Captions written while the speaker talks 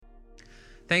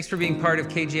Thanks for being part of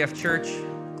KGF Church.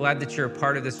 Glad that you're a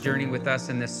part of this journey with us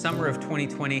in this summer of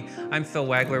 2020. I'm Phil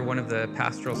Wagler, one of the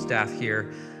pastoral staff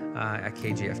here at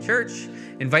KGF Church.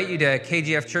 Invite you to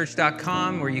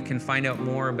kgfchurch.com where you can find out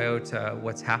more about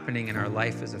what's happening in our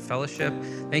life as a fellowship.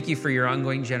 Thank you for your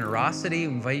ongoing generosity.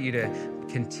 Invite you to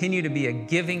continue to be a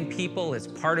giving people as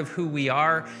part of who we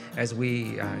are as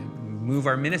we move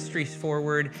our ministries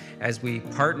forward, as we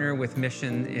partner with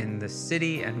mission in the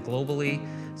city and globally.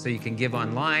 So you can give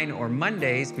online, or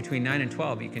Mondays between 9 and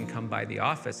 12, you can come by the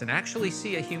office and actually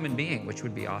see a human being, which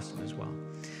would be awesome as well.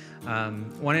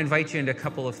 Want to invite you into a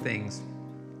couple of things.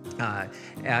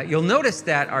 You'll notice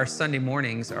that our Sunday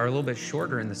mornings are a little bit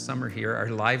shorter in the summer here, our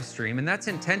live stream, and that's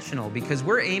intentional because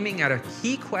we're aiming at a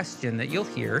key question that you'll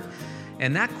hear.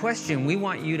 And that question we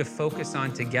want you to focus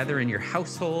on together in your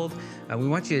household. We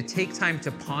want you to take time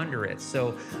to ponder it.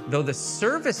 So though the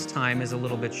service time is a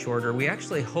little bit shorter, we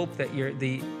actually hope that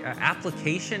the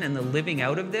application and the living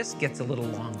out of this gets a little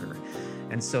longer.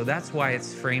 And so that's why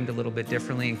it's framed a little bit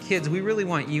differently. And kids, we really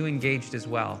want you engaged as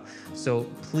well. So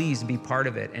please be part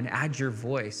of it and add your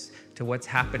voice to what's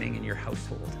happening in your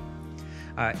household.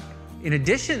 In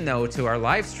addition, though, to our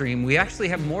live stream, we actually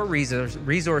have more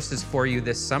resources for you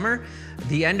this summer.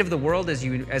 The End of the World as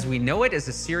We Know It is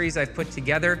a series I've put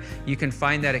together. You can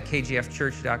find that at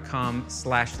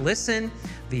kgfchurch.com/listen.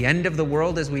 The End of the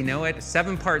World as We Know It,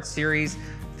 7-part series.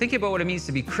 Think about what it means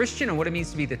to be Christian and what it means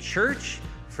to be the church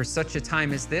for such a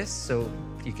time as this. So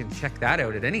you can check that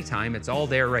out at any time. It's all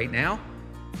there right now.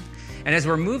 And as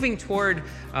we're moving toward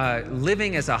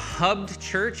living as a hubbed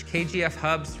church, KGF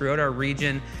hubs throughout our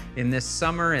region in this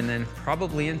summer and then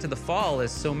probably into the fall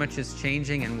as so much is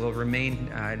changing and will remain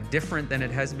different than it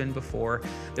has been before.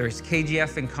 There's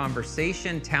KGF in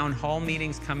Conversation, town hall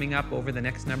meetings coming up over the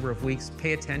next number of weeks.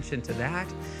 Pay attention to that.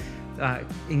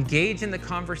 Engage in the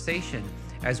conversation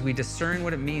as we discern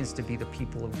what it means to be the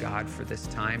people of God for this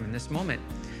time and this moment.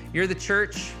 You're the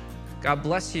church. God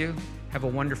bless you. Have a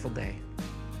wonderful day.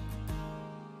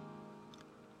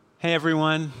 Hey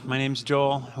everyone, my name's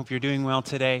Joel. Hope you're doing well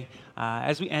today.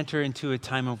 As we enter into a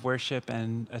time of worship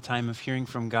and a time of hearing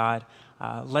from God,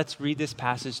 let's read this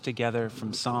passage together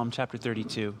from Psalm chapter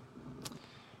 32.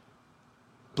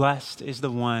 Blessed is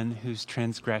the one whose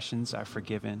transgressions are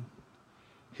forgiven,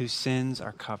 whose sins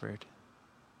are covered.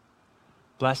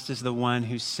 Blessed is the one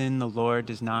whose sin the Lord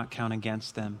does not count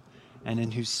against them, and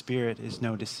in whose spirit is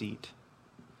no deceit.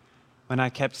 When I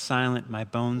kept silent, my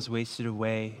bones wasted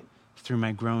away through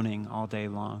my groaning all day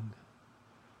long.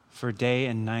 For day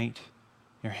and night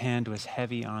your hand was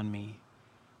heavy on me.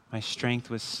 My strength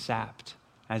was sapped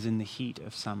as in the heat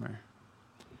of summer.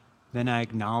 Then I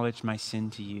acknowledged my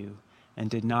sin to you and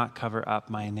did not cover up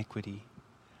my iniquity.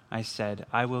 I said,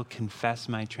 I will confess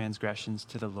my transgressions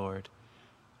to the Lord,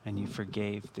 and you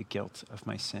forgave the guilt of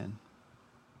my sin.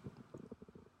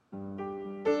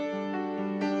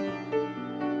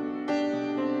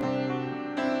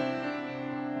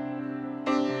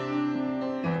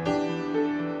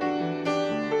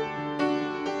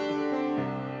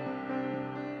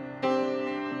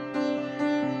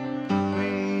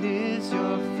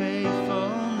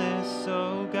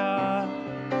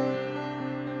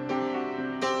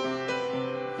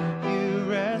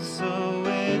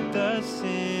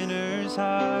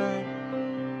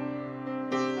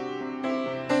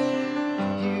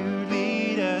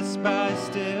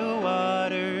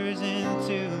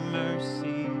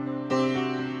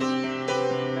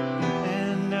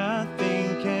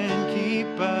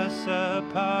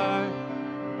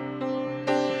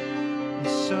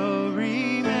 So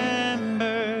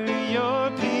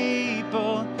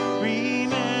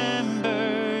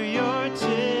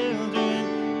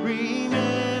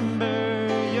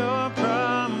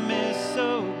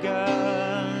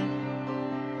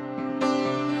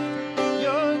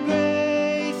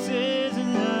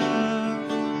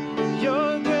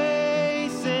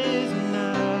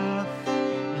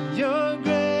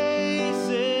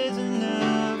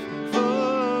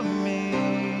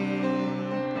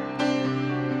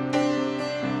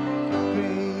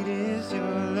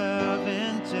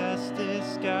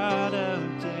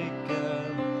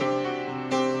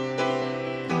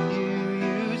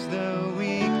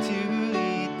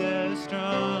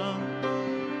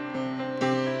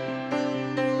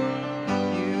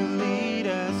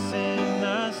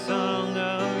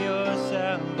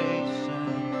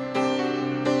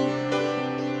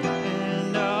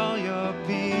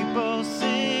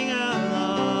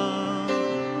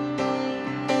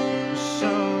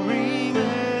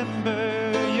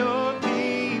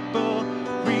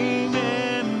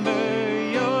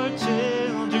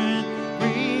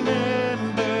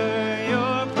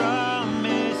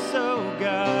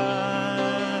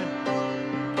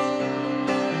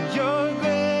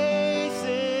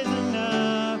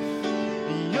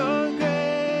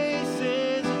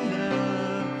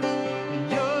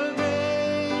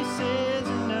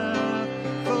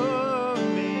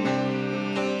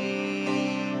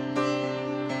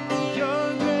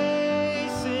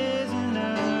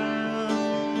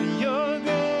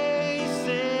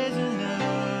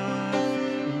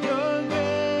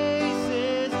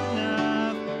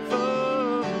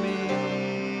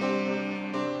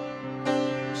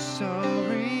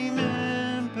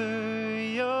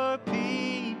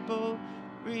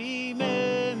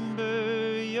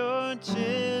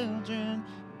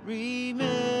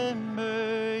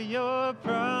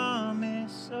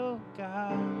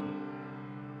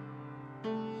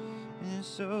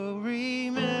So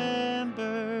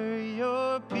remember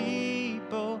your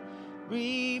people,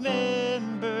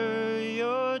 remember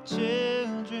your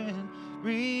children,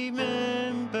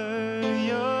 remember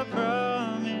your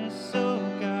promise, oh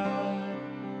God.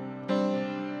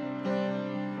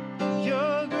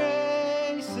 Your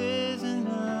grace is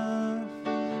enough,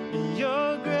 and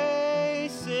your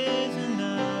grace is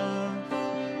enough,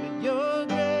 and your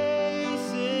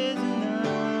grace is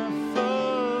enough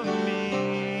for me.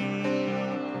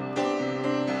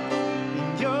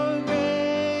 And your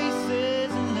grace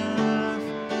is enough,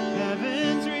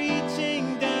 heaven's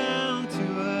reaching down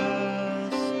to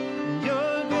us. And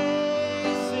your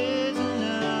grace is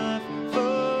enough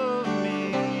for me.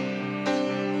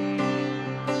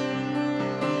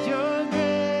 Your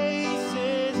grace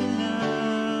is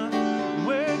enough,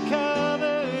 we're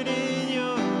covered in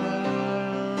your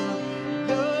love.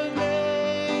 Your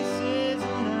grace is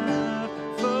enough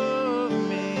for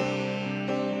me,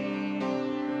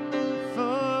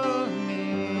 for me.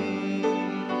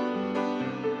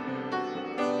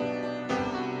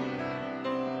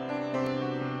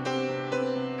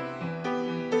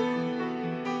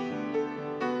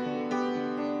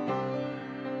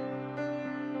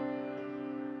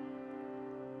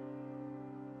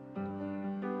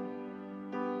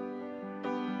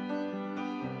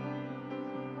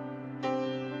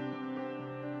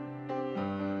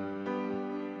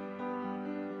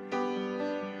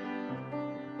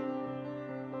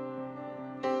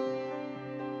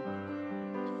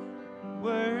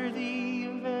 Worthy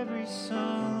of every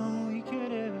song we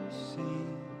could ever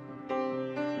sing,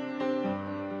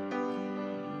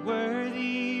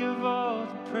 worthy of all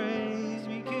the praise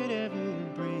we could ever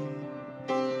bring.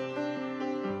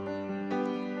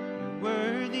 You're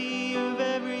worthy of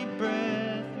every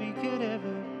breath we could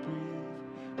ever breathe.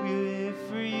 We live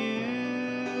for you.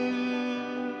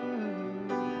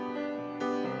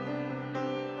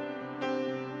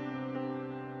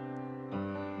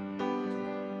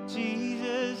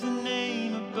 Jesus, the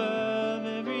name above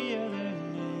every other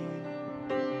name.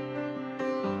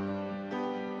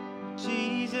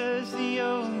 Jesus, the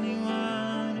only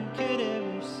one who could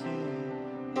ever save.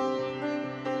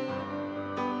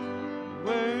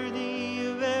 Worthy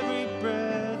of every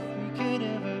breath we could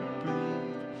ever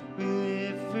breathe. We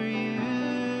live for you.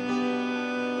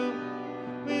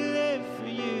 We live for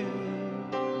you.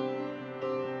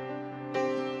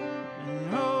 And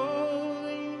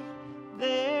holy,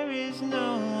 there is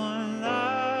no one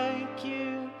like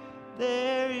you.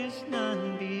 There is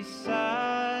none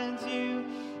besides you.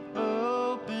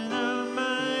 Open up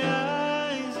my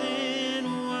eyes in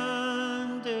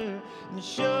wonder and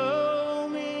show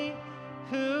me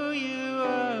who you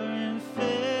are and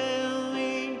fill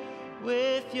me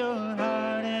with your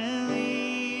heart and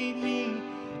lead me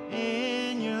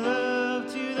in your love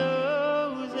to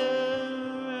those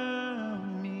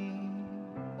around me.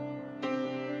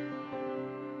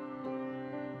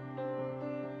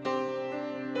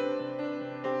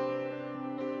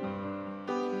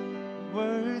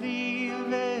 Worthy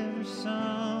of every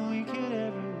song we could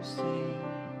ever sing,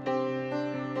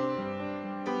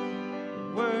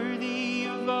 worthy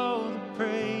of all the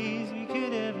praise we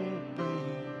could ever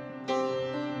bring,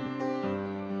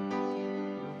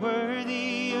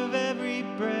 worthy of every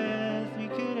breath we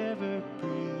could ever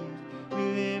breathe. We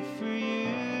live for you.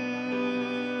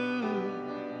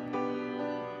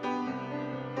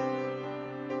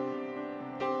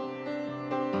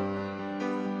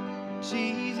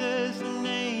 Jesus, the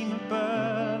name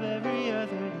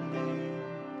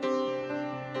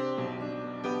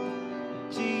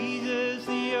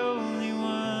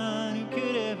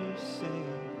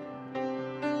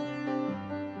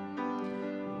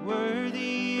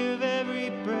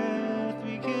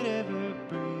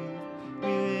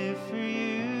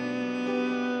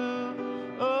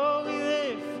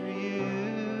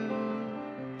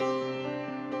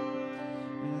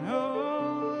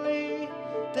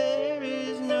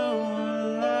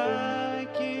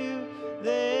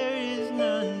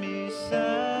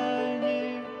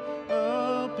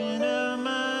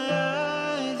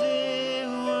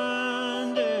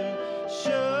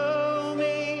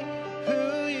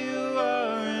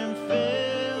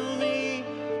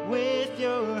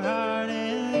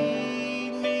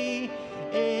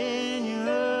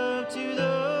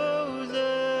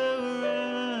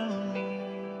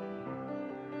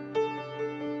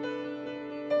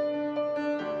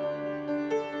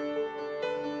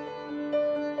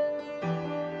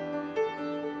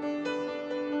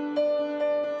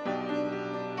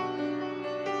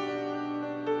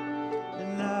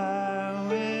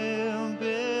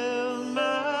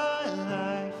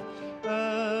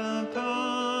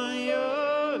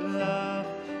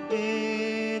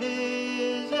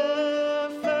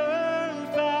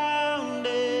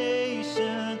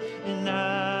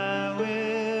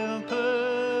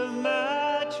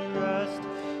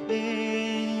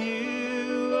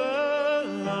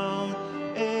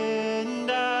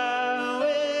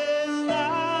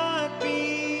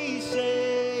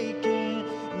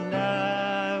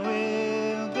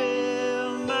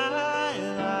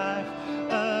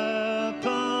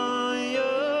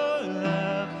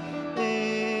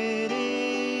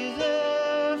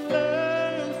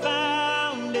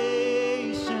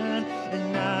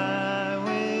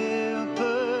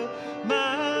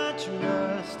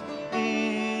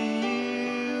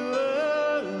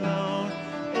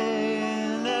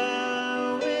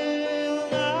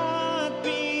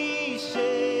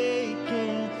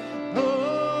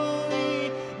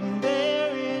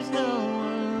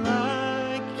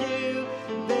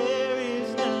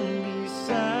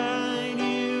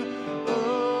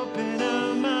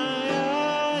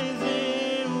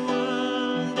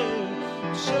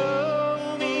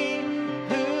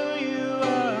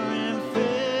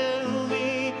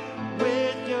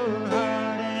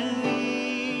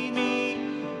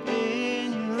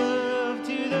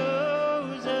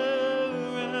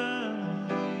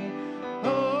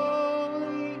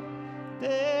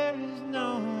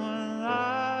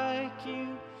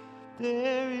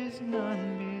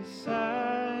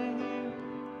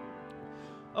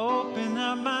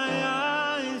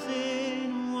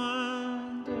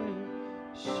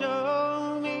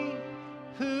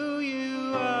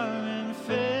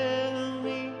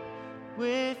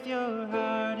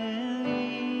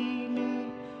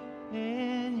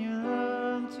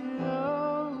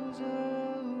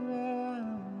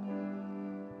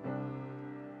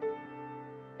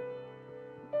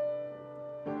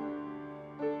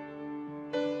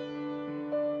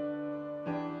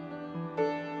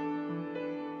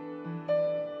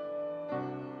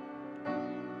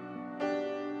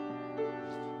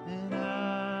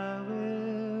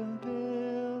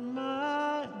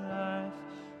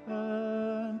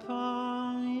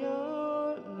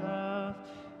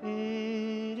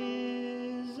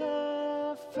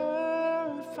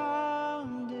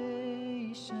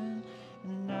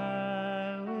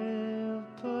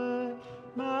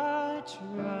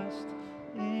trust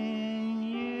in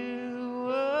you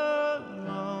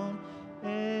alone,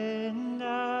 and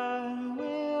I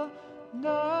will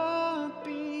not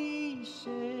be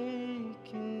shaken.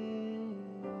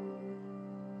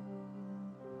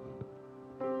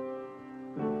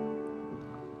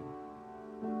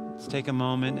 Let's take a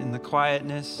moment in the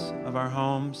quietness of our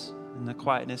homes, in the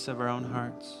quietness of our own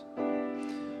hearts.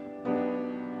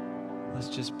 Let's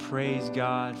just praise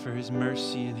God for his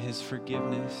mercy and his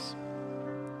forgiveness.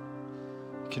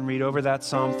 You can read over that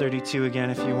Psalm 32 again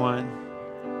if you want.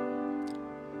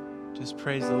 Just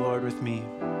praise the Lord with me.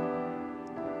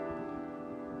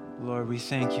 Lord, we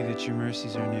thank you that your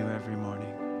mercies are new every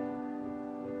morning.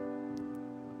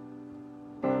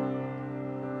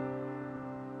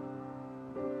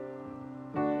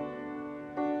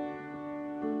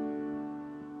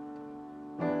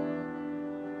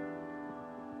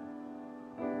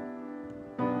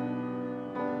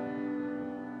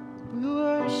 We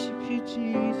worship you,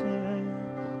 Jesus,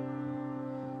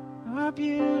 our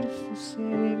beautiful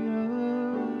Savior.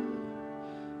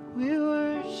 We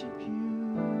worship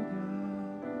you, God.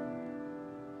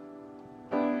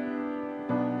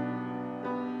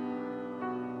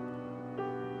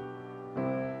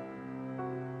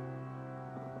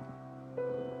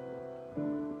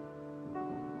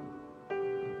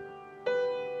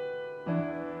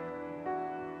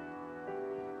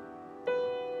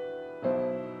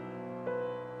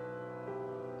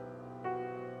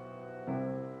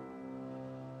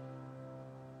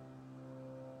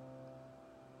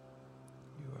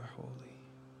 You are holy.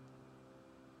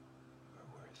 You are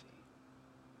worthy.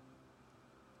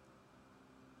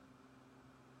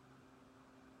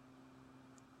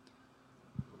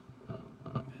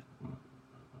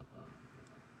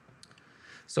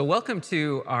 So welcome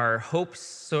to our Hope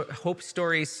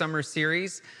Stories Summer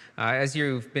Series. As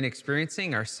you've been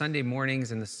experiencing, our Sunday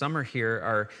mornings in the summer here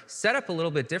are set up a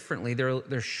little bit differently.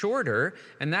 They're shorter,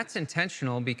 and that's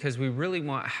intentional because we really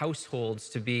want households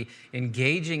to be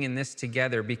engaging in this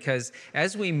together, because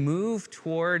as we move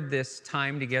toward this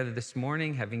time together this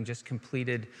morning, having just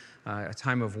completed a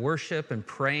time of worship and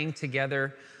praying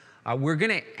together, we're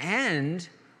going to end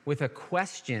with a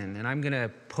question, and I'm going to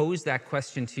pose that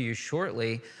question to you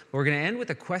shortly. We're going to end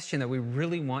with a question that we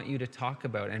really want you to talk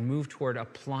about and move toward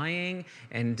applying,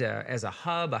 and as a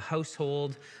hub, a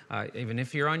household, even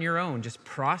if you're on your own, just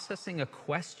processing a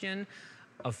question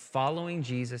of following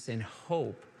Jesus in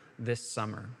hope this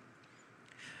summer.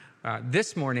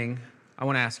 This morning, I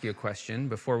want to ask you a question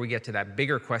before we get to that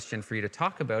bigger question for you to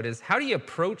talk about, is how do you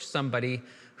approach somebody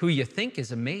who you think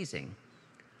is amazing?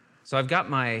 So I've got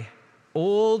my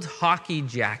old hockey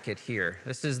jacket here.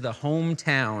 This is the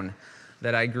hometown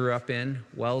that I grew up in,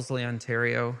 Wellesley,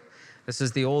 Ontario. This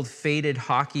is the old faded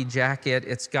hockey jacket.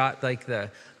 It's got like the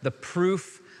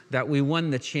proof that we won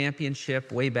the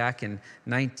championship way back in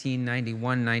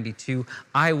 1991-92.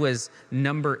 I was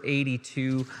number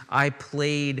 82. I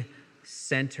played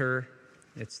center.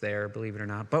 It's there, believe it or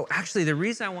not. But actually, the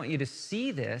reason I want you to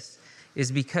see this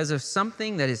is because of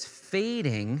something that is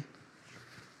fading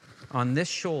on this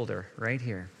shoulder right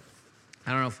here.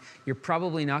 I don't know if you're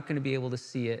probably not going to be able to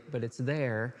see it, but it's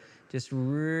there, just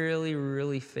really,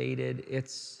 really faded.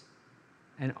 It's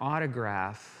an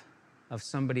autograph of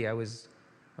somebody I was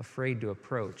afraid to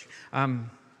approach.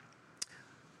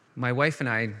 My wife and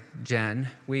I, Jen,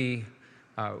 we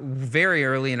very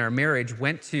early in our marriage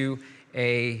went to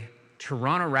a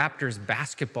Toronto Raptors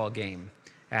basketball game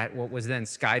at what was then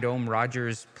Skydome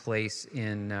Rogers Place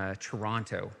in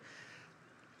Toronto.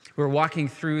 We were walking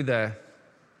through the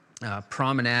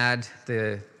promenade,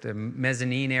 the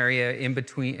mezzanine area in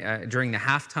between during the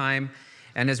halftime,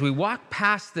 and as we walked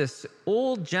past this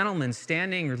old gentleman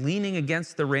standing or leaning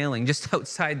against the railing just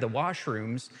outside the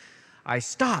washrooms, I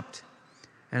stopped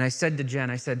and I said to Jen,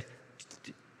 I said,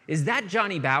 "Is that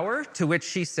Johnny Bauer?" To which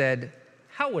she said,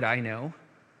 "How would I know?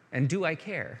 And do I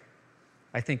care?"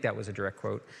 I think that was a direct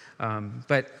quote,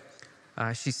 but.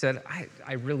 She said,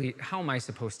 I really, how am I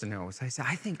supposed to know? So I said,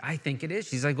 I think it is.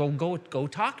 She's like, well, go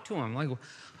talk to him. I'm like, well,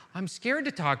 I'm scared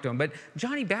to talk to him. But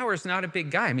Johnny Bauer's not a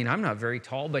big guy. I mean, I'm not very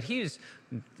tall, but he's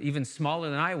even smaller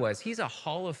than I was. He's a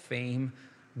Hall of Fame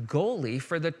goalie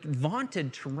for the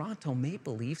vaunted Toronto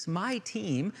Maple Leafs, my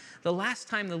team. The last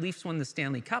time the Leafs won the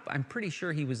Stanley Cup, I'm pretty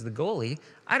sure he was the goalie.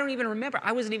 I don't even remember.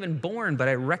 I wasn't even born, but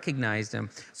I recognized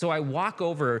him. So I walk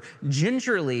over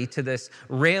gingerly to this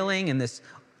railing and this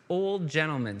old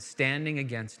gentleman standing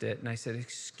against it, and I said,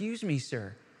 "Excuse me,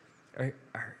 sir,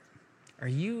 are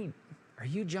you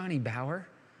Johnny Bauer?"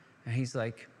 And he's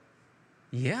like,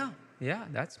 yeah,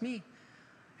 that's me.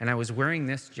 And I was wearing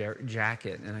this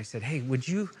jacket, and I said, "Hey, would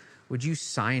you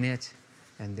sign it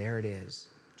And there it is,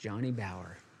 Johnny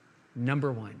Bauer,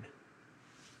 number one.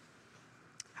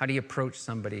 How do you approach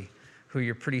somebody who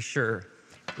you're pretty sure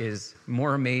is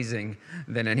more amazing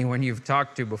than anyone you've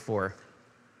talked to before?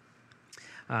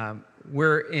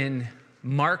 We're in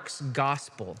Mark's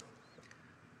Gospel,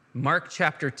 Mark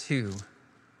chapter 2,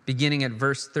 beginning at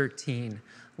verse 13.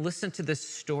 Listen to this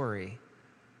story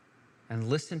and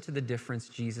listen to the difference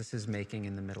Jesus is making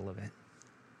in the middle of it.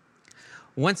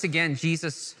 Once again,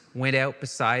 Jesus went out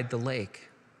beside the lake,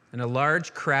 and a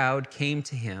large crowd came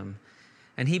to him,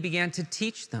 and he began to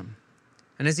teach them.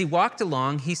 And as he walked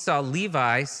along, he saw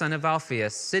Levi, son of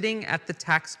Alphaeus, sitting at the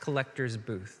tax collector's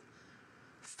booth.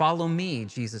 "Follow me,"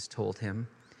 Jesus told him,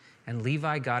 and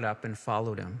Levi got up and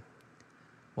followed him.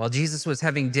 While Jesus was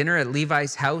having dinner at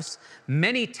Levi's house,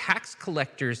 many tax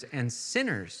collectors and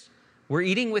sinners were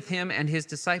eating with him and his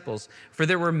disciples, for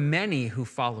there were many who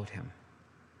followed him.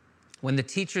 When the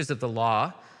teachers of the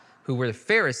law, who were the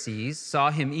Pharisees, saw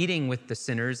him eating with the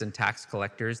sinners and tax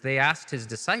collectors, they asked his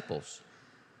disciples,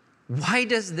 Why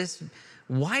does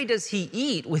he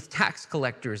eat with tax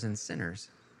collectors and sinners?"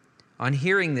 On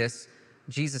hearing this,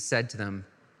 Jesus said to them,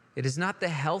 "It is not the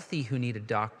healthy who need a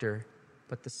doctor,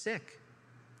 but the sick.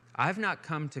 I've not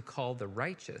come to call the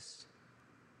righteous,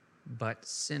 but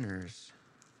sinners."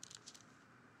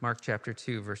 Mark chapter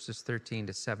 2, verses 13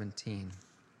 to 17.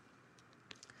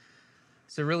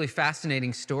 It's a really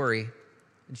fascinating story.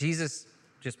 Jesus,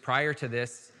 just prior to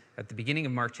this, at the beginning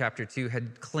of Mark chapter 2,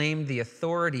 had claimed the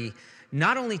authority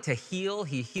not only to heal,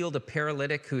 he healed a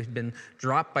paralytic who had been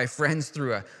dropped by friends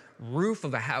through a roof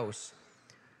of a house.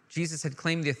 Jesus had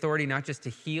claimed the authority not just to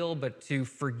heal, but to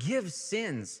forgive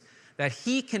sins, that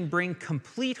he can bring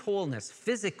complete wholeness,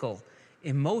 physical,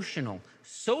 emotional,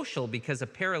 social, because a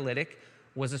paralytic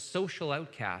was a social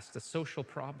outcast, a social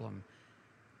problem,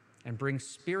 and bring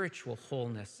spiritual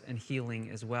wholeness and healing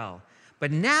as well.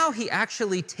 But now he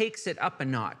actually takes it up a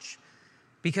notch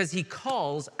because he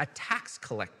calls a tax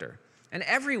collector. And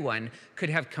everyone could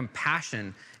have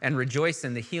compassion and rejoice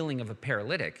in the healing of a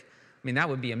paralytic. I mean, that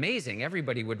would be amazing.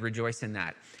 Everybody would rejoice in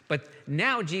that. But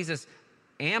now Jesus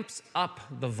amps up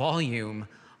the volume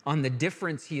on the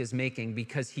difference he is making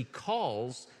because he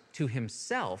calls to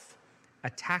himself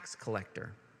a tax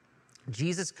collector.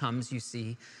 Jesus comes, you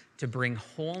see, to bring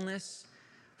wholeness,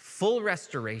 full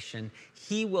restoration.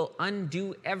 He will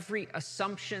undo every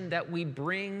assumption that we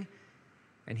bring,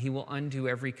 and he will undo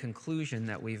every conclusion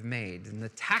that we've made. And the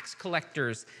tax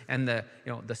collectors and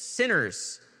the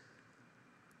sinners,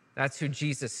 that's who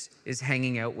Jesus is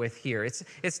hanging out with here.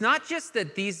 It's not just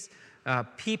that these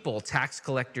people, tax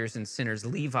collectors and sinners,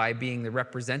 Levi being the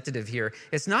representative here,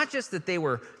 it's not just that they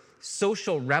were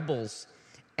social rebels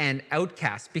and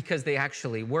outcasts, because they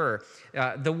actually were.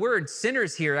 The word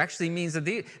sinners here actually means that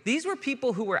these were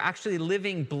people who were actually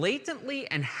living blatantly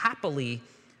and happily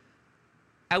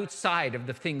outside of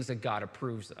the things that God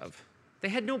approves of. They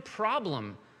had no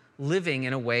problem living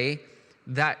in a way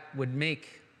that would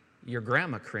make your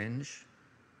grandma cringe,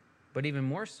 but even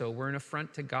more so, were an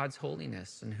affront to God's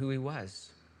holiness and who he was.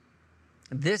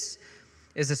 This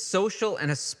is a social and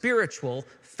a spiritual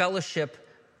fellowship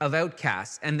of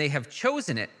outcasts, and they have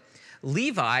chosen it.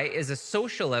 Levi is a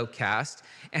social outcast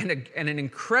and an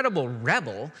incredible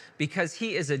rebel because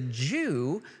he is a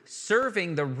Jew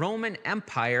serving the Roman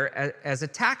Empire as a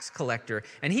tax collector.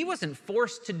 And he wasn't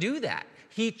forced to do that.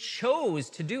 He chose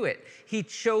to do it. He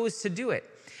chose to do it.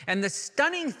 And the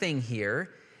stunning thing here,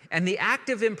 and the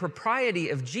active impropriety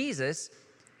of Jesus,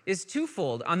 is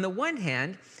twofold. On the one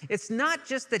hand, it's not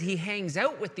just that he hangs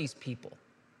out with these people.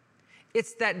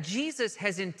 It's that Jesus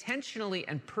has intentionally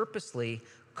and purposely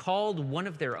called one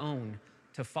of their own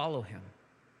to follow him.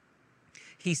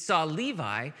 He saw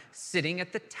Levi sitting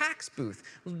at the tax booth.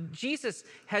 Jesus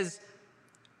has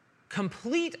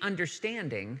complete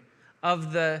understanding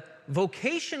of the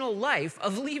vocational life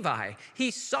of Levi.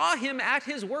 He saw him at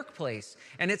his workplace,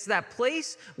 and it's that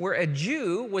place where a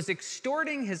Jew was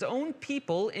extorting his own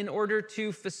people in order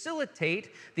to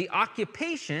facilitate the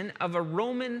occupation of a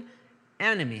Roman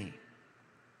enemy.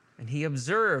 And he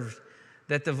observed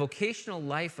that the vocational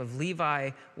life of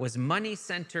Levi was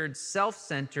money-centered,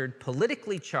 self-centered,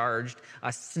 politically charged,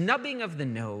 a snubbing of the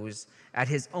nose at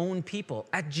his own people,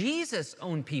 at Jesus'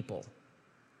 own people.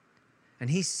 And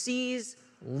he sees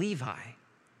Levi,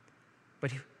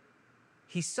 but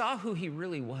he saw who he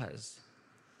really was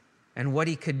and what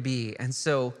he could be. And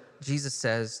so Jesus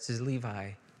says to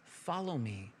Levi, "Follow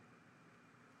me.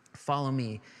 Follow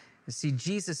me." You see,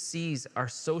 Jesus sees our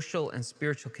social and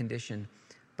spiritual condition,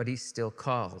 but he still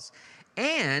calls.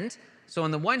 And so on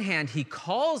the one hand, he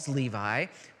calls Levi,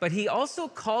 but he also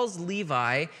calls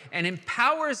Levi and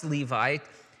empowers Levi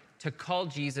to call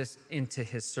Jesus into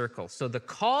his circle. So the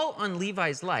call on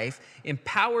Levi's life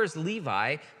empowers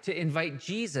Levi to invite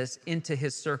Jesus into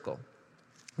his circle.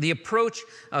 The approach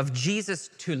of Jesus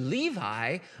to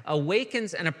Levi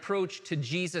awakens an approach to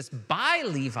Jesus by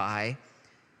Levi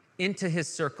into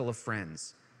his circle of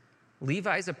friends.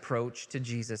 Levi's approach to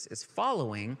Jesus is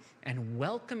following and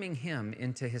welcoming him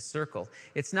into his circle.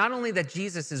 It's not only that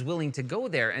Jesus is willing to go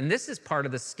there, and this is part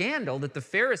of the scandal that the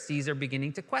Pharisees are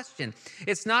beginning to question.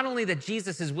 It's not only that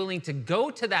Jesus is willing to go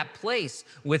to that place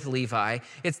with Levi,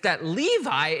 it's that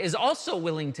Levi is also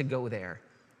willing to go there.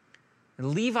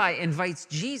 Levi invites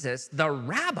Jesus, the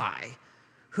rabbi,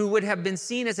 who would have been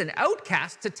seen as an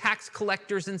outcast to tax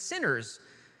collectors and sinners,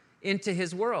 into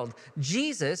his world.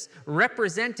 Jesus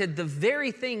represented the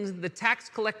very things the tax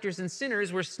collectors and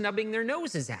sinners were snubbing their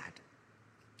noses at.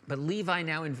 But Levi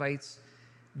now invites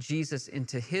Jesus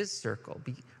into his circle.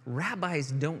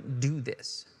 Rabbis don't do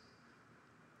this.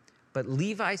 But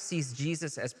Levi sees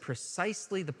Jesus as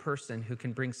precisely the person who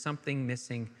can bring something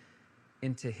missing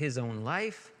into his own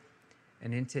life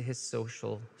and into his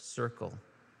social circle.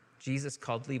 Jesus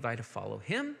called Levi to follow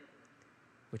him,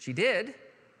 which he did.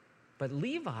 But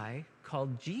Levi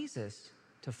called Jesus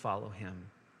to follow him,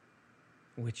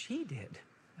 which he did.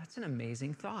 That's an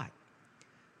amazing thought.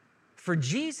 For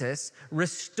Jesus,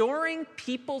 restoring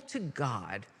people to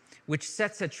God, which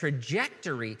sets a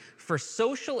trajectory for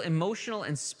social, emotional,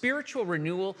 and spiritual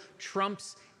renewal,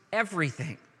 trumps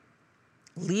everything.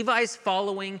 Levi's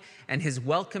following and his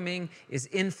welcoming is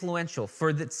influential. For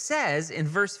it says in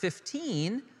verse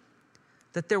 15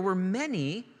 that there were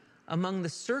many among the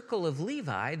circle of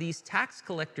Levi, these tax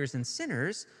collectors and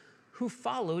sinners, who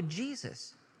followed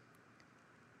Jesus.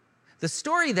 The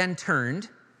story then turned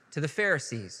to the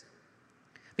Pharisees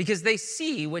because they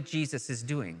see what Jesus is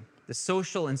doing. The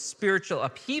social and spiritual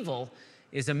upheaval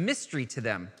is a mystery to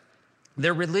them.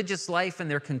 Their religious life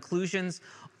and their conclusions,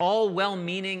 all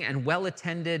well-meaning and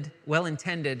well-intended,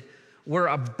 were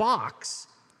a box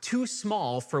too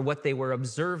small for what they were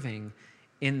observing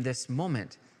in this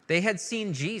moment. They had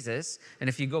seen Jesus, and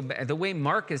if you go back, the way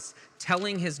Mark is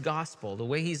telling his gospel, the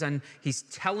way he's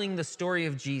telling the story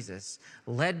of Jesus,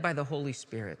 led by the Holy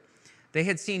Spirit, they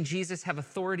had seen Jesus have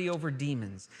authority over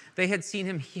demons. They had seen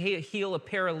him heal a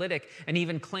paralytic and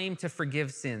even claim to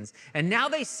forgive sins. And now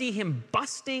they see him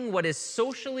busting what is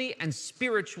socially and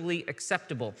spiritually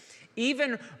acceptable,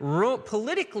 even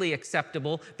politically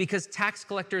acceptable, because tax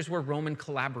collectors were Roman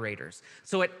collaborators.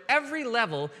 So at every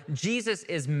level, Jesus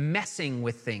is messing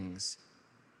with things.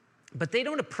 But they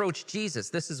don't approach Jesus.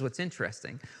 This is what's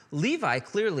interesting. Levi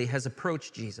clearly has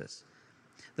approached Jesus.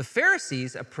 The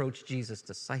Pharisees approached Jesus'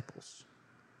 disciples.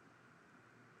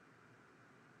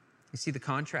 You see the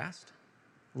contrast?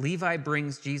 Levi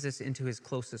brings Jesus into his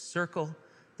closest circle.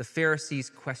 The Pharisees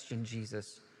question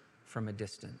Jesus from a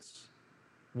distance.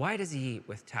 Why does he eat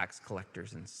with tax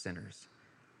collectors and sinners?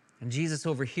 And Jesus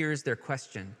overhears their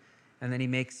question, and then he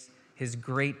makes his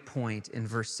great point in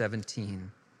verse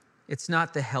 17. It's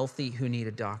not the healthy who need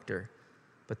a doctor,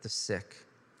 but the sick.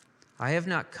 I have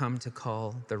not come to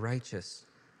call the righteous,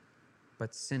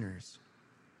 but sinners.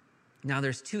 Now,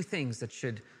 there's two things that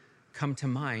should come to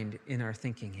mind in our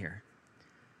thinking here.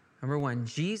 Number one,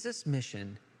 Jesus'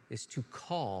 mission is to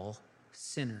call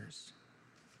sinners,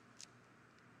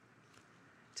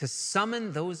 to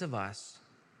summon those of us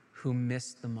who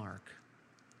miss the mark,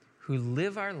 who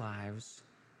live our lives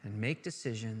and make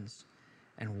decisions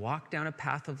and walk down a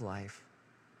path of life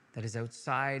that is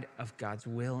outside of God's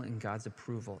will and God's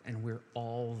approval, and we're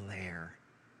all there.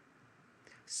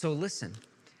 So listen,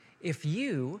 if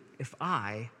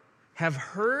I have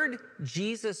heard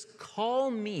Jesus call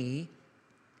me,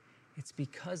 it's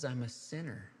because I'm a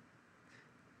sinner.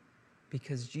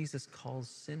 Because Jesus calls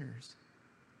sinners.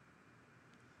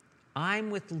 I'm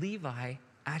with Levi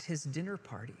at his dinner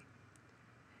party.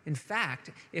 In fact,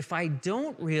 if I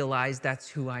don't realize that's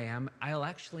who I am, I'll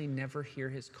actually never hear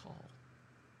his call.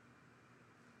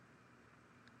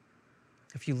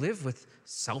 If you live with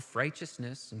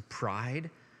self-righteousness and pride,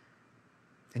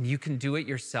 and you can do it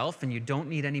yourself and you don't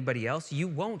need anybody else, you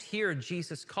won't hear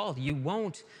Jesus' call. You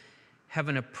won't have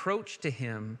an approach to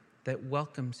him that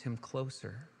welcomes him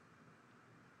closer.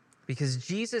 Because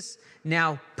Jesus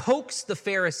now pokes the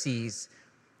Pharisees.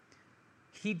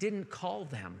 He didn't call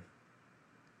them.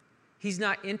 He's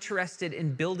not interested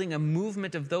in building a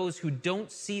movement of those who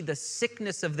don't see the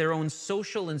sickness of their own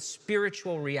social and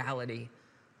spiritual reality.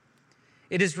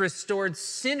 It is restored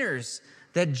sinners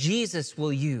that Jesus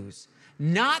will use,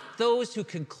 not those who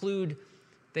conclude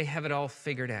they have it all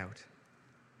figured out.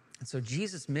 And so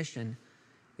Jesus' mission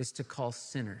is to call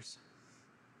sinners,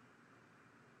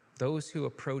 those who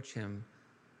approach him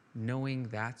knowing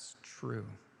that's true.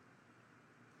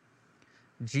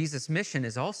 Jesus' mission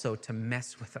is also to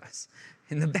mess with us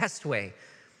in the best way,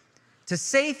 to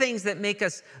say things that make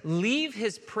us leave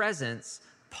his presence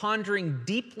pondering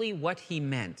deeply what he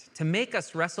meant, to make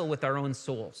us wrestle with our own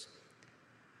souls.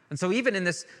 And so even in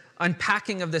this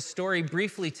unpacking of this story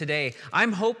briefly today,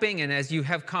 I'm hoping, and as you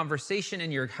have conversation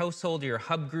in your household, your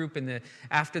hub group,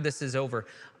 after this is over,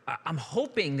 I'm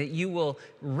hoping that you will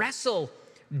wrestle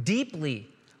deeply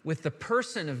with the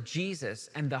person of Jesus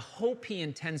and the hope he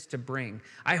intends to bring.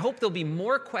 I hope there'll be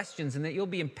more questions and that you'll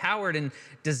be empowered and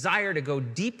desire to go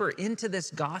deeper into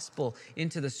this gospel,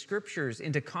 into the scriptures,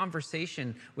 into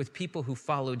conversation with people who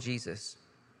follow Jesus.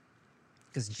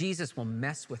 Because Jesus will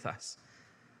mess with us,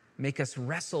 make us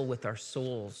wrestle with our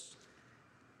souls.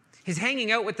 His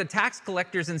hanging out with the tax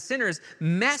collectors and sinners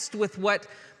messed with what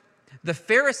the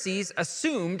Pharisees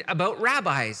assumed about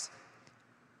rabbis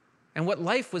and what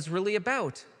life was really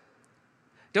about.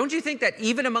 Don't you think that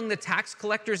even among the tax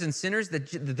collectors and sinners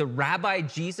that the rabbi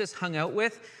Jesus hung out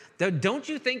with, don't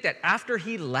you think that after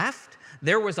he left,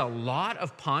 there was a lot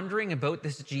of pondering about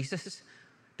this Jesus?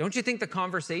 Don't you think the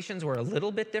conversations were a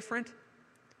little bit different?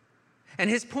 And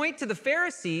his point to the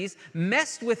Pharisees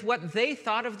messed with what they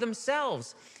thought of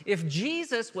themselves. If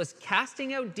Jesus was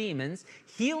casting out demons,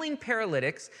 healing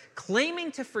paralytics,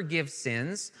 claiming to forgive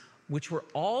sins, which were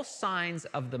all signs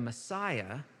of the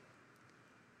Messiah,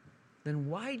 then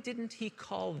why didn't he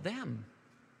call them?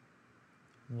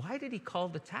 Why did he call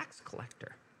the tax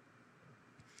collector?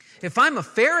 If I'm a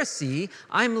Pharisee,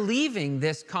 I'm leaving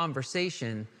this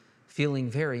conversation feeling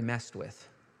very messed with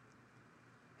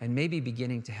and maybe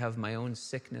beginning to have my own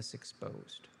sickness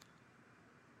exposed.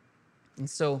 And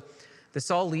so this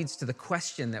all leads to the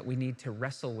question that we need to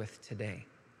wrestle with today.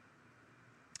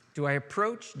 Do I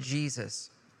approach Jesus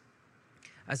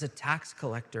as a tax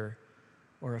collector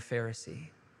or a Pharisee?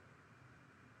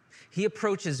 He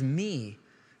approaches me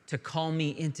to call me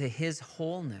into his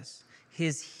wholeness,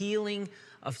 his healing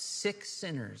of sick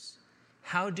sinners.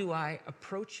 How do I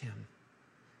approach him?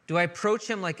 Do I approach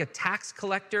him like a tax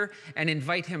collector and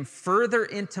invite him further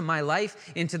into my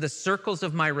life, into the circles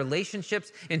of my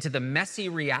relationships, into the messy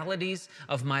realities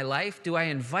of my life? Do I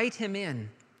invite him in?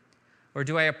 Or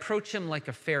do I approach him like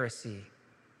a Pharisee,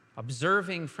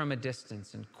 observing from a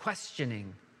distance and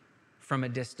questioning from a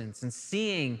distance and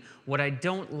seeing what I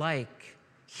don't like,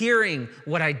 hearing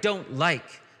what I don't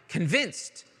like,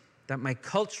 convinced that my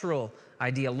cultural,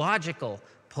 ideological,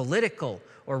 political,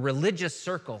 or religious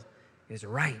circle is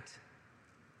right?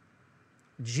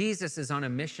 Jesus is on a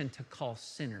mission to call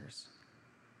sinners.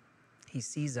 He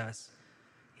sees us,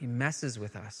 he messes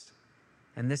with us,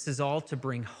 and this is all to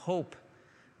bring hope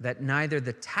that neither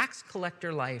the tax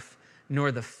collector life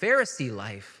nor the Pharisee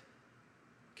life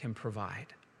can provide.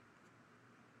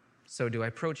 So do I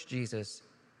approach Jesus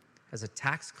as a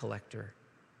tax collector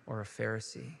or a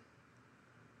Pharisee?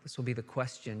 This will be the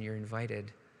question you're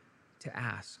invited to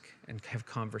ask and have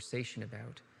conversation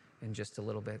about in just a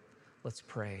little bit. Let's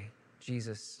pray.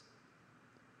 Jesus,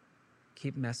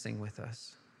 keep messing with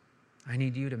us. I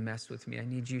need you to mess with me. I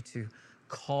need you to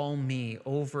call me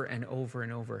over and over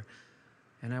and over.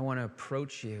 And I want to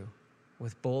approach you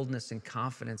with boldness and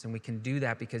confidence. And we can do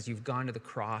that because you've gone to the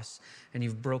cross and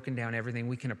you've broken down everything.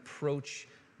 We can approach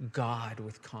God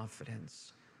with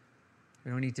confidence.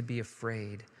 We don't need to be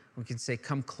afraid. We can say,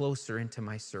 come closer into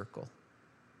my circle.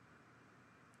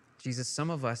 Jesus, some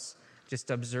of us just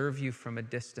observe you from a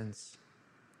distance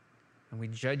and we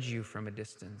judge you from a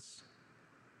distance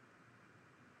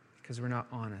because we're not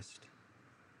honest.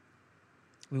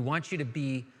 We want you to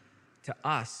be to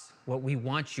us what we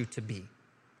want you to be,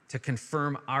 to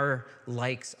confirm our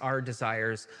likes, our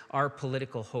desires, our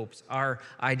political hopes, our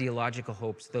ideological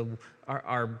hopes,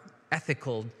 our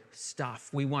ethical stuff.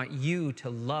 We want you to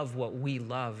love what we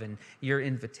love, and your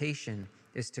invitation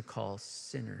is to call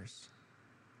sinners.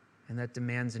 And that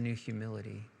demands a new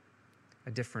humility,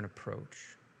 a different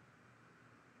approach.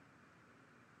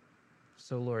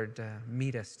 So Lord,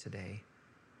 meet us today.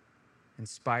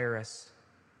 Inspire us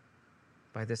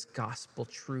by this gospel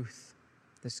truth,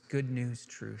 this good news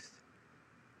truth.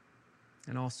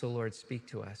 And also, Lord, speak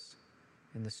to us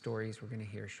in the stories we're going to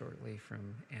hear shortly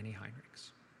from Annie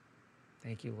Heinrichs.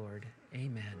 Thank you, Lord.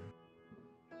 Amen.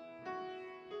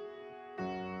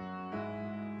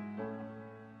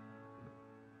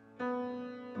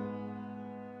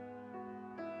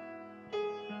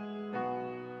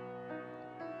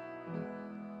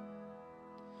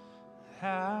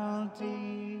 How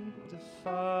deep the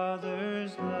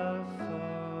Father's love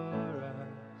for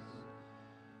us,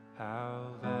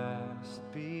 how vast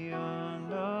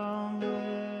beyond all measure,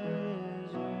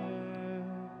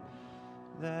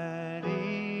 that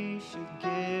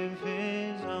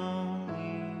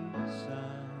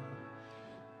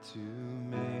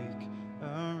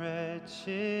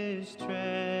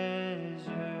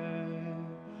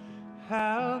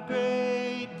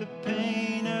the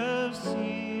pain of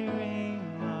searing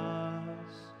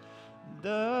loss.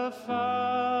 The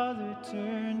Father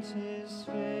turns his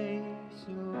face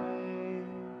away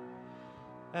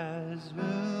as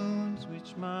wounds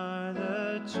which mar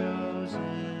the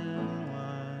chosen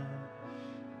one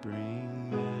bring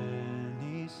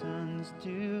many sons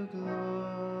to glory.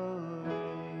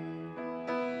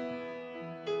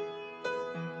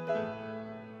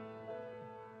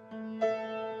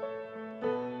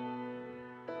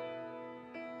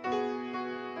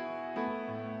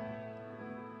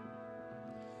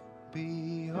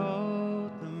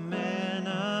 Behold the man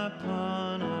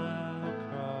upon a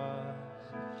cross,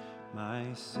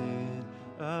 my sin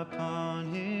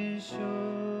upon his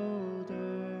shoulders.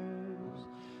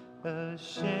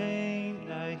 Ashamed,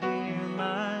 I hear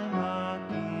my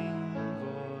mocking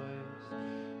voice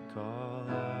call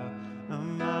out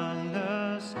among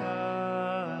the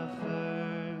scoffers.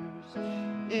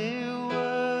 It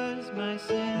was my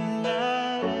sin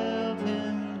that held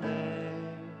him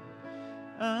there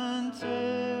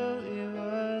until it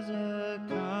was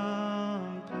accomplished.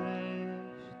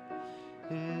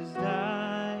 His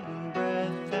dying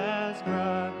breath has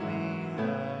brought me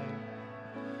life.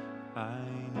 I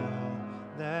know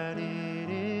that it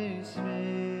is finished.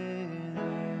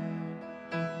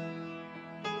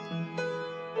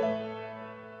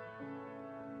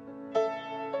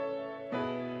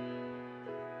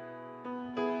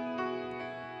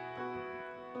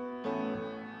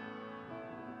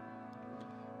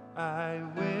 I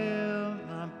will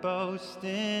not boast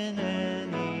in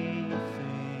anything,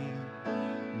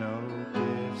 no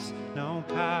gifts, no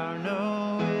power,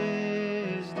 no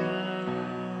wisdom,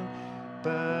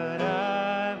 but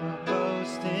I will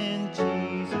boast in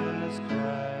Jesus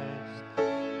Christ,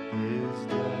 his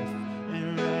death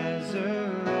and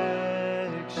resurrection.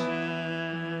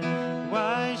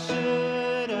 Why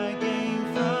should I gain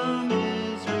from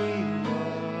his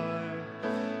reward?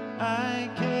 I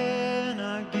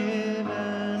cannot give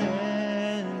an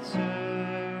answer,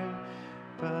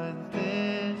 but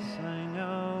this I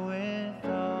know with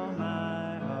all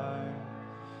my heart: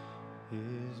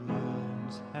 his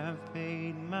wounds have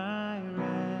paid my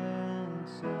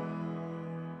ransom.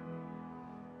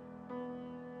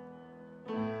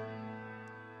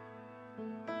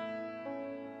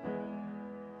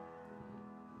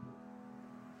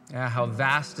 Yeah, how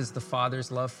vast is the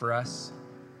Father's love for us.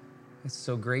 It's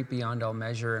so great beyond all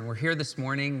measure. And we're here this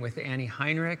morning with Annie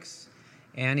Heinrichs.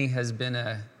 Annie has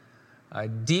been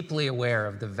deeply aware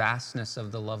of the vastness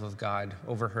of the love of God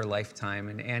over her lifetime.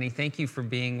 And Annie, thank you for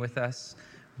being with us.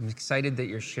 I'm excited that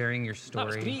you're sharing your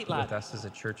story with us as a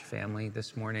church family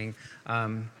this morning.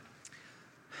 Annie,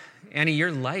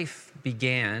 your life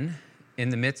began in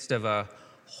the midst of a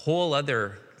whole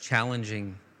other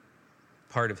challenging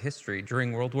part of history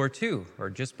during World War II, or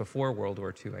just before World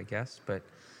War II, I guess. But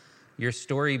your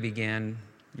story began,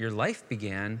 your life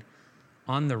began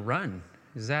on the run.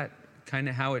 Is that kind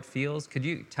of how it feels? Could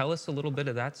you tell us a little bit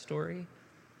of that story?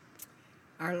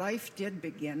 Our life did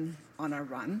begin on a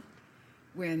run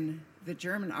when the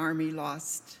German army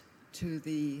lost to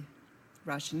the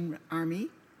Russian army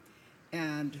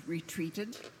and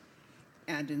retreated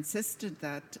and insisted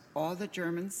that all the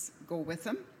Germans go with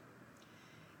them.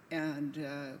 And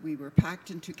we were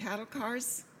packed into cattle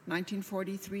cars,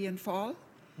 1943 in fall.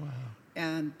 Wow.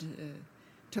 And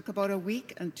took about a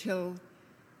week until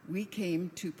we came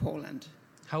to Poland.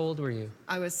 How old were you?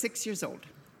 I was 6 years old.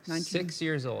 6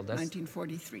 years old. That's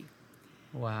 1943.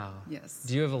 Wow. Yes.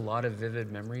 Do you have a lot of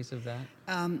vivid memories of that?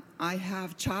 I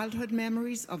have childhood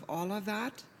memories of all of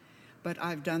that, but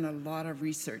I've done a lot of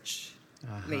research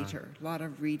later, a lot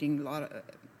of reading, a lot of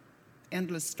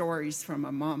endless stories from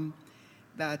a mom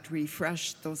that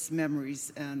refreshed those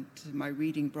memories, and my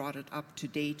reading brought it up to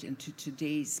date into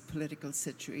today's political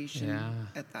situation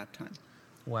at that time.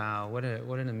 Wow, what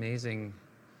an amazing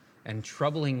and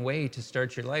troubling way to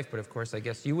start your life. But of course, I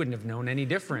guess you wouldn't have known any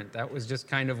different. That was just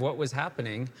kind of what was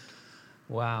happening.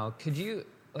 Wow. Could you,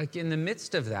 like in the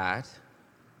midst of that,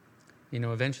 you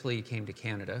know, eventually you came to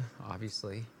Canada,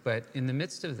 obviously, but in the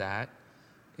midst of that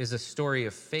is a story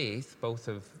of faith, both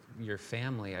of your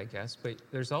family, I guess, but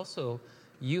there's also,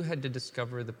 you had to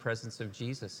discover the presence of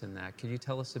Jesus in that. Could you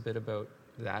tell us a bit about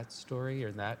that story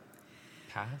or that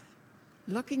path?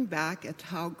 Looking back at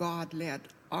how God led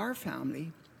our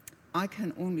family, I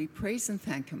can only praise and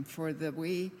thank him for the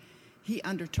way he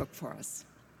undertook for us.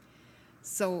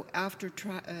 So after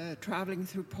traveling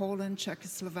through Poland,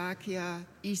 Czechoslovakia,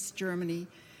 East Germany,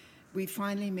 we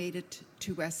finally made it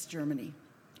to West Germany.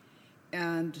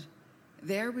 And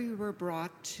there we were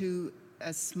brought to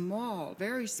a small,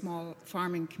 very small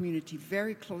farming community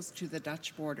very close to the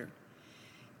Dutch border.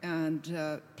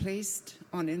 and placed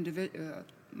on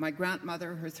my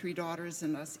grandmother, her 3 daughters,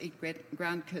 and us 8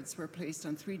 grandkids were placed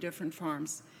on 3 different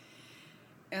farms.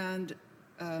 And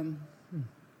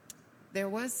there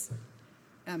was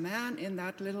a man in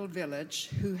that little village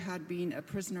who had been a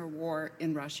prisoner of war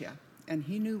in Russia, and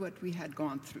he knew what we had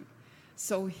gone through.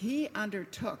 So he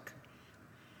undertook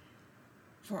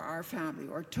for our family,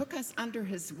 or took us under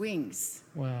his wings.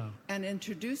 Wow. And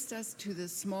introduced us to the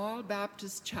small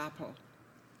Baptist chapel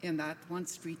in that one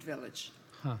street village.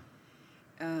 Huh.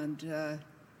 And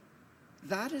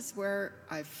that is where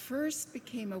I first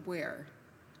became aware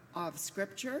of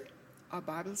scripture, of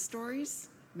Bible stories,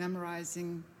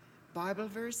 memorizing Bible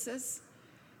verses,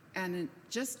 and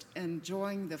just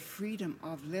enjoying the freedom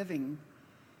of living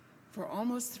for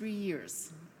almost 3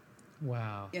 years.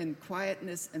 Wow. In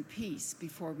quietness and peace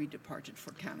before we departed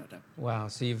for Canada. Wow.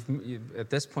 So you've at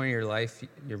this point in your life,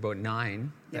 you're about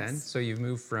 9 then. Yes. So you've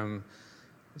moved from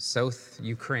South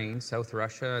Ukraine, South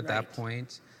Russia at that Right.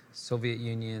 point, Soviet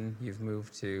Union. You've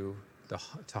moved to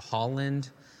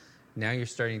Holland. Now you're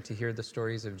starting to hear the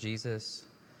stories of Jesus.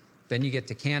 Then you get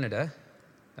to Canada.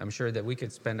 I'm sure that we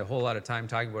could spend a whole lot of time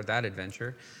talking about that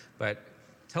adventure, but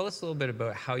tell us a little bit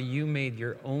about how you made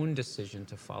your own decision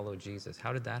to follow Jesus.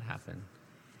 How did that happen?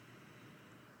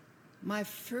 My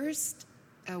first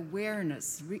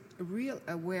awareness, real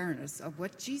awareness of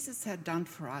what Jesus had done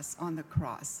for us on the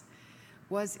cross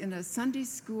was in a Sunday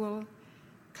school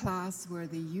class where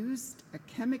they used a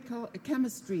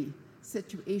chemistry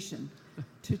situation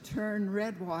to turn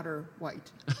red water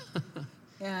white.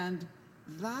 And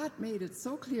that made it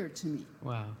so clear to me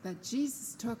Wow. that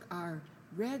Jesus took our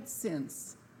red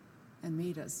sins and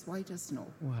made us white as snow.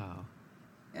 Wow.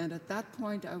 And at that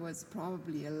point, I was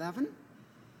probably 11.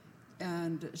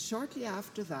 And shortly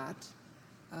after that,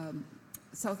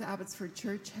 South Abbotsford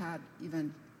Church had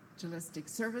evangelistic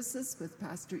services with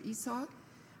Pastor Esau,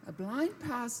 a blind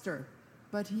pastor,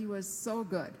 but he was so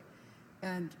good.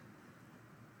 And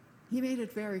he made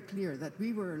it very clear that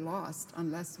we were lost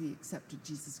unless we accepted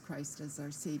Jesus Christ as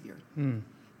our Savior.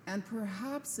 And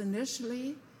perhaps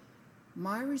initially,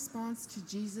 my response to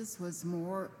Jesus was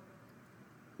more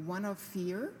one of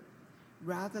fear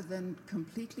rather than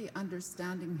completely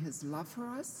understanding his love for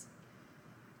us.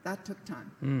 That took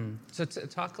time. So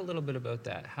talk a little bit about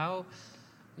that. How,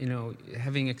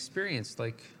 having experienced,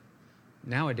 like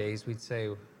nowadays we'd say,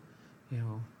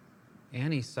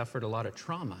 Annie suffered a lot of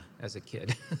trauma as a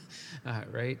kid,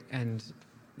 right? And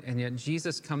yet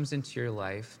Jesus comes into your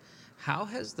life. How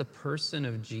has the person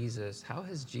of Jesus,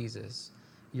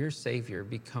 your Savior,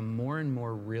 become more and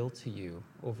more real to you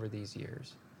over these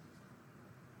years?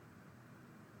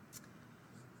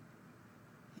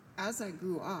 As I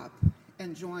grew up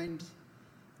and joined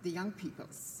the young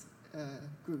people's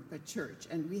group at church,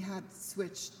 and we had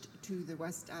switched to the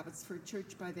West Abbotsford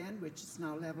Church by then, which is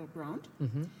now level ground.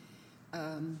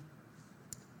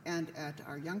 And at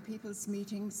our young people's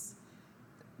meetings,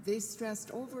 they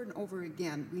stressed over and over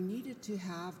again, we needed to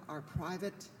have our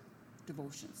private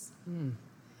devotions.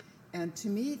 And to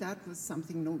me, that was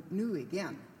something new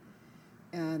again.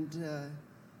 And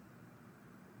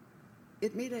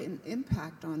it made an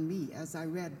impact on me as I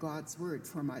read God's word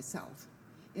for myself.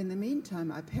 In the meantime,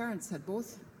 my parents had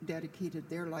both dedicated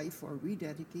their life or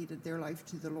rededicated their life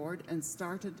to the Lord and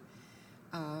started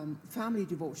family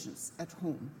devotions at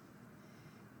home.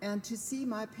 And to see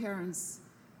my parents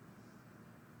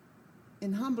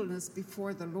in humbleness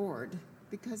before the Lord,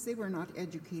 because they were not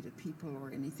educated people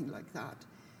or anything like that,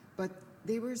 but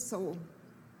they were so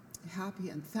happy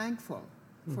and thankful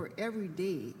for every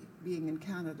day being in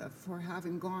Canada, for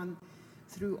having gone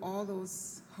through all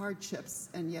those hardships,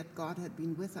 and yet God had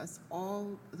been with us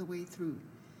all the way through.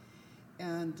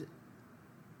 And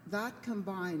that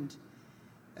combined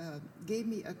gave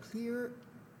me a clear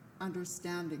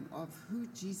understanding of who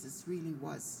Jesus really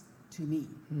was to me.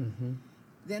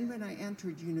 Then when I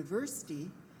entered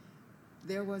university,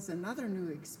 there was another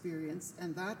new experience,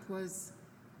 and that was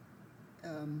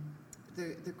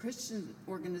the Christian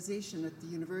organization at the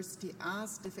university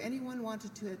asked if anyone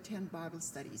wanted to attend Bible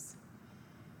studies.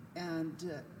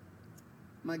 And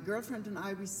my girlfriend and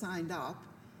I, we signed up,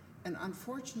 and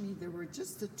unfortunately there were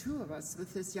just the 2 of us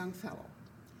with this young fellow.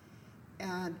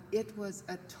 And it was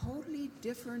a totally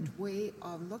different way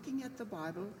of looking at the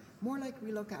Bible, more like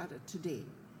we look at it today.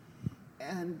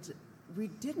 And we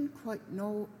didn't quite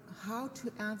know how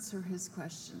to answer his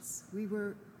questions.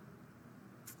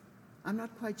 I'm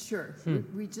not quite sure.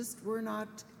 We just were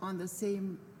not on the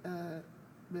same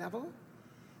level.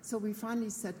 So we finally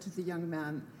said to the young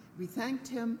man, we thanked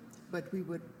him, but we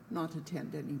would not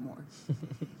attend anymore.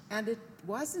 And it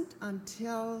wasn't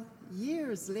until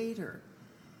years later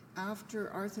after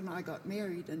Arthur and I got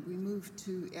married and we moved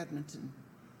to Edmonton,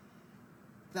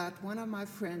 that one of my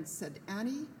friends said,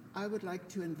 Annie, I would like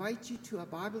to invite you to a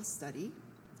Bible study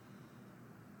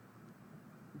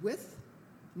with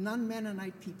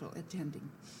non-Mennonite people attending.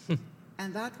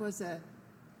 And that was a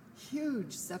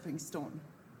huge stepping stone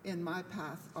in my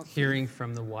path of Hearing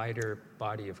from the wider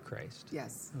body of Christ.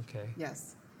 Yes. Okay.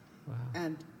 Yes. Wow.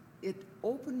 And it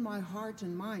opened my heart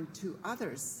and mind to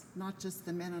others, not just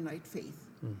the Mennonite faith.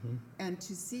 Mm-hmm. And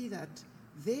to see that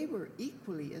they were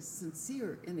equally as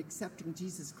sincere in accepting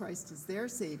Jesus Christ as their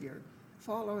Savior,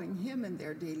 following Him in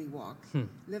their daily walk,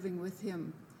 living with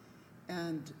Him.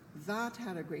 And that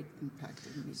had a great impact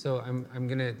on me. So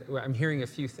I'm hearing a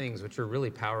few things which are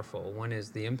really powerful. One is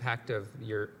the impact of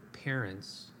your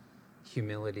parents'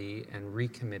 humility and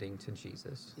recommitting to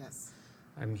Jesus. Yes.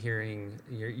 I'm hearing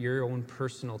your own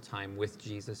personal time with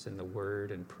Jesus in the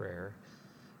Word and prayer,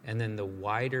 and then the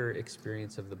wider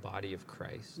experience of the body of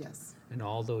Christ. Yes. And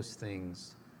all those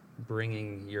things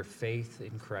bringing your faith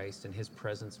in Christ and His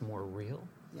presence more real.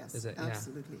 Yes, Is it?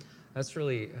 absolutely. Yeah.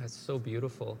 That's so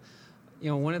beautiful. You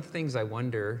know, one of the things I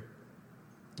wonder,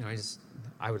 you know,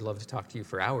 I would love to talk to you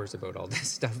for hours about all this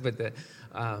stuff, but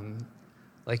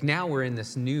like now we're in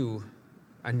this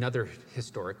another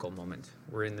historical moment.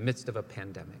 We're in the midst of a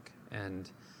pandemic,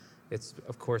 and it's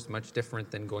of course much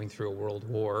different than going through a world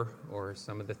war or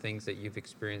some of the things that you've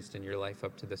experienced in your life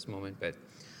up to this moment. But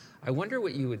I wonder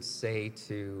what you would say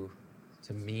to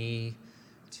me,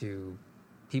 to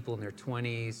people in their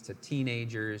 20s, to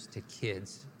teenagers, to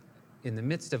kids, in the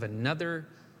midst of another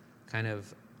kind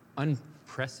of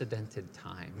unprecedented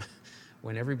time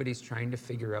when everybody's trying to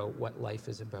figure out what life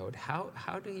is about.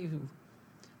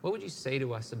 What would you say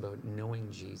to us about knowing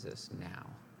Jesus now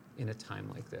in a time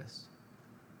like this?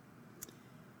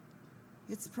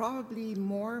 It's probably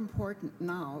more important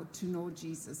now to know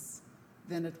Jesus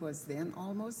than it was then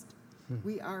almost.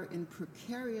 We are in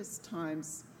precarious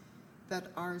times that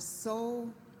are so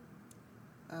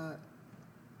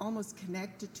almost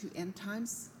connected to end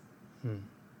times.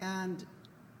 And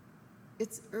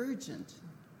it's urgent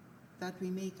that we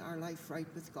make our life right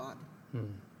with God,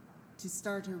 to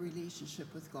start a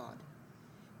relationship with God.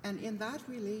 And in that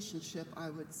relationship, I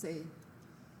would say,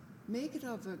 make it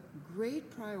of a great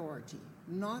priority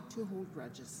not to hold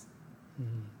grudges.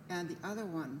 And the other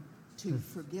one, to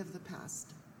forgive the past.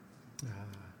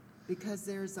 Because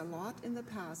there's a lot in the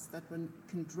past that one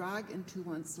can drag into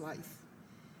one's life.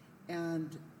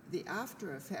 And the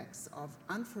after effects of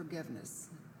unforgiveness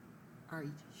are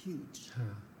huge.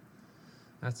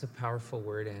 That's a powerful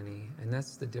word, Annie. And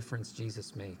that's the difference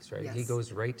Jesus makes, right? Yes. He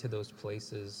goes right to those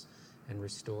places and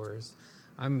restores.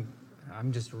 I'm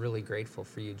just really grateful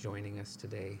for you joining us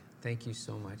today. Thank you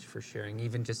so much for sharing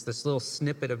even just this little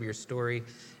snippet of your story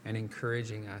and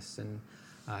encouraging us. And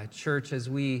church, as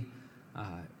we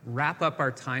wrap up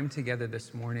our time together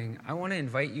this morning, I want to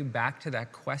invite you back to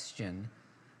that question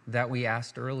that we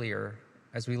asked earlier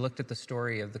as we looked at the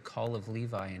story of the call of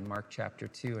Levi in Mark chapter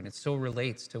 2. And it so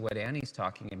relates to what Annie's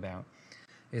talking about,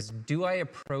 is do I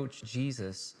approach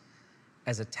Jesus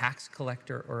as a tax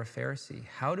collector or a Pharisee?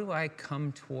 How do I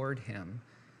come toward Him?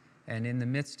 And in the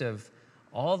midst of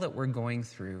all that we're going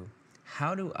through,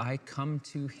 how do I come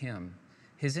to Him?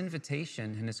 His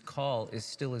invitation and His call is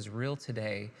still as real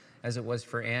today as it was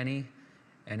for Annie,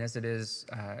 and as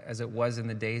it was in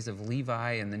the days of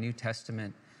Levi in the New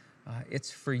Testament.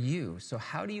 It's for you. So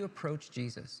how do you approach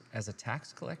Jesus? As a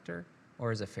tax collector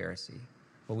or as a Pharisee?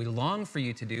 What we long for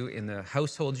you to do in the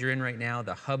household you're in right now,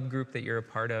 the hub group that you're a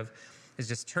part of, is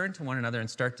just turn to one another and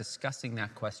start discussing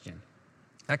that question.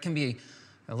 That can be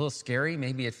a little scary.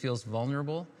 Maybe it feels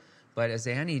vulnerable. But as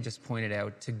Annie just pointed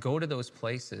out, to go to those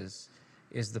places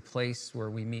is the place where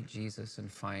we meet Jesus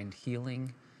and find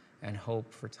healing and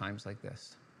hope for times like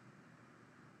this.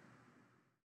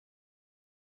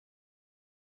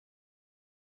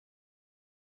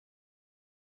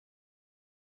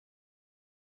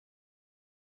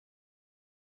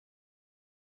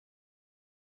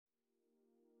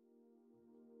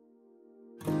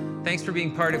 Thanks for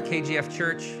being part of KGF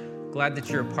Church. Glad that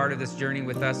you're a part of this journey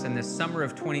with us in this summer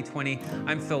of 2020.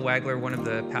 I'm Phil Wagler, one of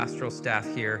the pastoral staff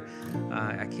here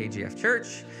at KGF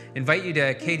Church. Invite you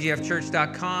to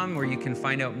kgfchurch.com, where you can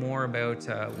find out more about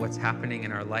what's happening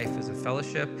in our life as a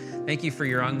fellowship. Thank you for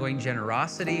your ongoing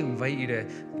generosity. We invite you to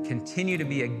continue to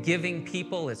be a giving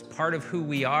people as part of who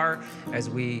we are as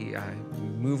we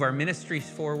move our ministries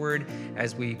forward,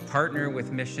 as we partner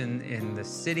with mission in the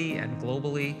city and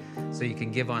globally. So you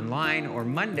can give online, or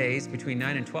Mondays between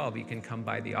 9 and 12, you can come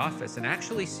by the office and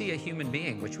actually see a human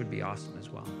being, which would be awesome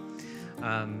as well.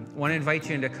 Want to invite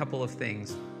you into a couple of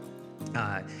things.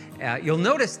 You'll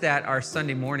notice that our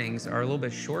Sunday mornings are a little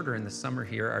bit shorter in the summer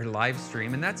here, our live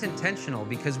stream, and that's intentional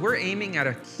because we're aiming at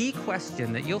a key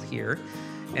question that you'll hear.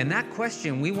 And that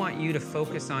question we want you to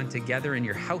focus on together in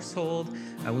your household.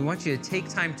 We want you to take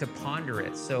time to ponder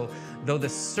it. So though the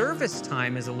service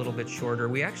time is a little bit shorter,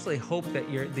 we actually hope that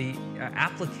the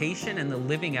application and the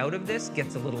living out of this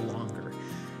gets a little longer.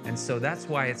 And so that's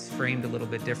why it's framed a little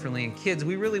bit differently. And kids,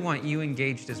 we really want you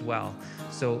engaged as well.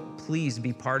 So please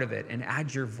be part of it and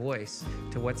add your voice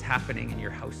to what's happening in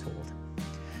your household.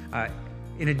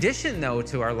 In addition, though,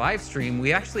 to our live stream,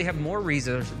 we actually have more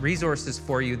resources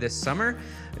for you this summer.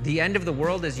 The End of the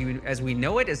World as We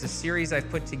Know It is a series I've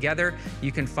put together.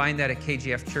 You can find that at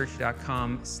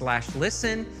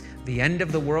kgfchurch.com/listen. The End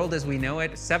of the World as We Know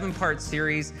It, 7-part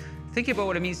series. Think about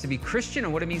what it means to be Christian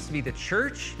and what it means to be the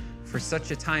church for such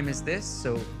a time as this.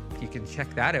 So you can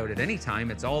check that out at any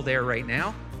time. It's all there right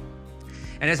now.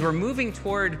 And as we're moving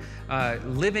toward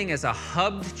living as a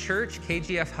hubbed church,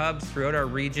 KGF hubs throughout our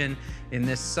region in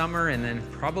this summer and then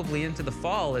probably into the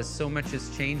fall as so much is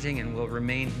changing and will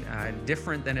remain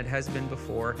different than it has been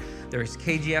before. There's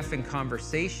KGF in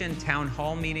Conversation, town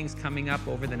hall meetings coming up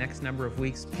over the next number of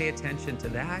weeks. Pay attention to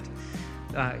that.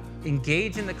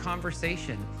 Engage in the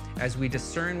conversation as we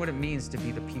discern what it means to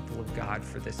be the people of God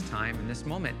for this time and this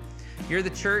moment. You're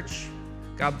the church.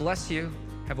 God bless you.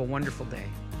 Have a wonderful day.